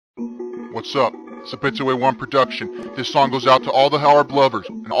What's up? It's a BitsaGOLD production. This song goes out to all the arb lovers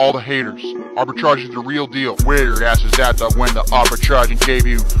and all the haters. Arbitrage is the real deal. Where your ass is at, dog, when the arbitraging gave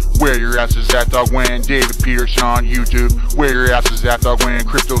you? Where your ass is at, dog, when David Peterson on YouTube? Where your ass is at, dog, when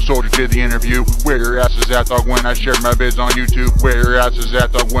Crypto Soldier did the interview? Where your ass is at, dog, when I shared my vids on YouTube? Where your ass is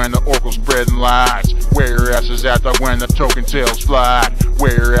at, dog, when the Oracle spreading lies? Where your ass is at, dog, when the token sales fly?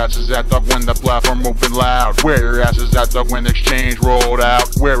 Where your ass is at, dog, when the platform opened loud? Where your ass is at, dog, when the exchange rolled out?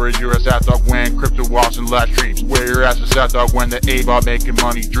 Where is your ass at, dog, when crypto walks in live streams? Where your ass is at, dog, when the A-bot making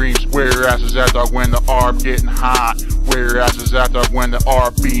money dreams? Where your ass is at, dog, when the ARB getting hot? Where your ass is at, dog, when the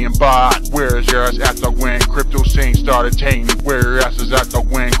ARB being bought? Where is your ass at, dog, when crypto Saints started tainting? Where your ass is at, dog,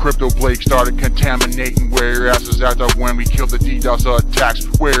 when crypto Blake started contaminating? Where your ass is at, dog, when we killed the DDoS attacks?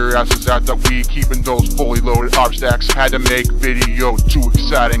 Where your ass is at, dog, we keeping those fully loaded ARB stacks? Had to make video, too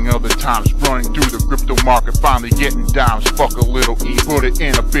exciting other times. Running through the crypto market, finally getting dimes. Fuck a little E, put it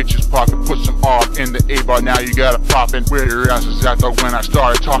in a bitch's pocket. Put some ARB in the A-bar, now you got it poppin'. Where your ass is at, dog, when I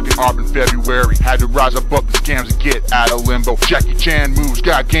started talking ARB in February? Had to rise above the scams and get out of limbo. Jackie Chan moves,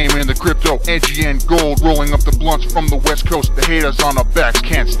 got game in the crypto. ENJaway1 rolling up the blunts from the west coast. The haters on our backs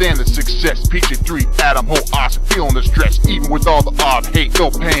can't stand the success. PJ3, Adam, whole awesome, feeling the stress. Even with all the ARB hate, no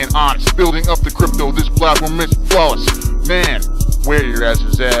paying honest. Building up the crypto, this platform is flawless. Man, where your ass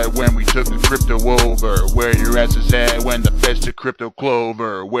is at when we took the crypto over? Where your ass is at when the feds took crypto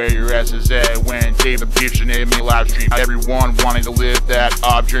clover? Where your ass is at when David Peterson made me live stream? Everyone wanting to live that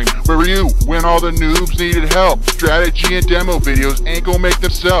ARB dream. Where were you when all the noobs needed help? Strategy and demo videos ain't gonna make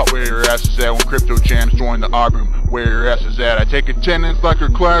them sell. Where your ass is at when crypto jams joined the ARB room? Where your ass is at? I take attendance like a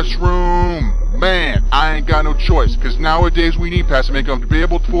classroom. Man, I ain't got no choice, cause nowadays we need passive income to be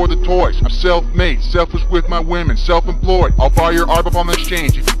able to afford the toys. I'm self-made, selfish with my women, self-employed. I'll buy your ARB up on the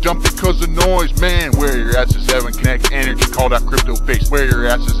exchange if you dump because of noise. Man, where your ass is at when Connect Energy called out crypto face? Where your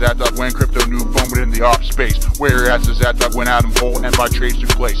ass is at, dog, when crypto new phone went in the ARB space? Where your ass is at, dog, when Adam Hole and by trades took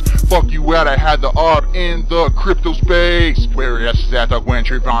place? Fuck you out, I had the ARB in the crypto space. Where your ass is at, dog, when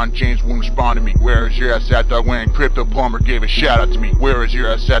Trayvon James won't respond to me? Where is your ass at, dog, when Crypto Plumber gave a shout out to me? Where is your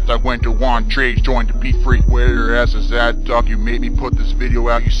ass at, dog, when Dewan Trades joined to be free? Where your ass is at, dog, you made me put this video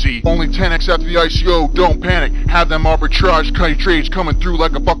out, you see. Only 10x after the ICO, don't panic. Have them arbitrage trades coming through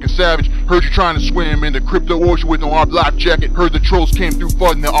like a fucking savage. Heard you trying to swim in the crypto ocean with no ARB life jacket. Heard the trolls came through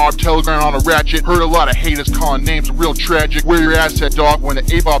flooding the ARB telegram on a ratchet. Heard a lot of haters calling names real tragic. Where your ass at, dog, when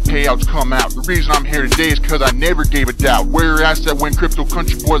the A-bot payouts come out? The reason I'm here today is cause I never gave a doubt. Where your ass at when Crypto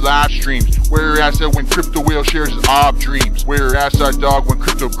Country Boy live streams? Where your ass at when Crypto Whale shares his ARB dreams? Where your ass at, dog, when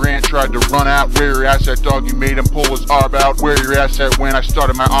Crypto Grant tried to run out? Where your ass at, dog, you made him pull his ARB out? Where your ass at when I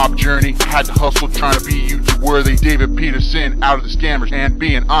started my ARB journey? Had to hustle trying to be YouTube worthy. David Peterson out of the scammers and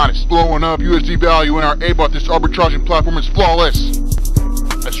being honest. Blowing up USD value in our A-bot, this arbitraging platform is flawless.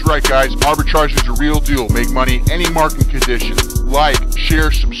 That's right, guys, arbitrage is a real deal. Make money in any market condition. Like,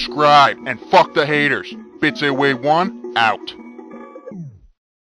 share, subscribe, and fuck the haters. BitsaGOLD1 out.